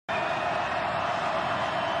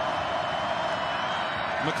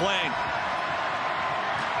McLean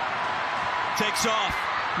takes off.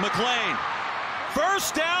 McLean.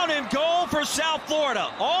 First down and goal for South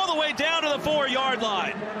Florida, all the way down to the 4-yard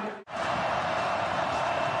line.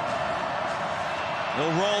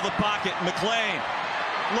 He'll roll the pocket. McLean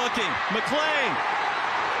looking. McLean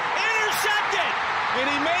intercepted. And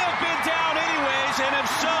he may have been down anyways, and if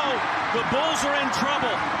so, the Bulls are in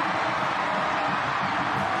trouble.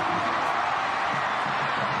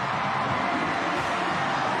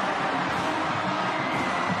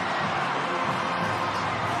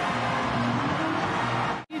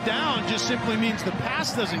 Down just simply means the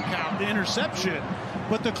pass doesn't count, the interception,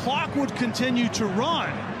 but the clock would continue to run.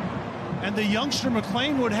 And the youngster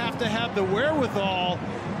McLean would have to have the wherewithal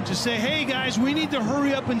to say, hey guys, we need to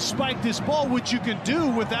hurry up and spike this ball, which you can do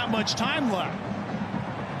with that much time left.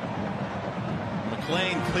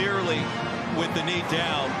 McLean clearly with the knee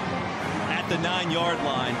down at the 9-yard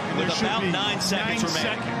line with about 9 seconds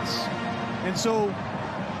remaining. And so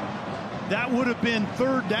that would have been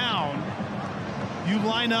 3rd down. You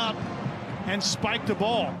line up and spike the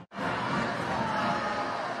ball.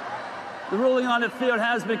 The ruling on the field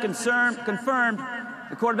has been confirmed.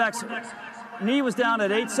 The quarterback's knee was down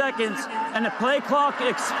at 8 seconds, and the play clock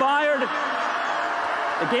expired.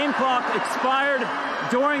 The game clock expired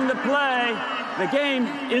during the play. The game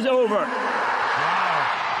is over.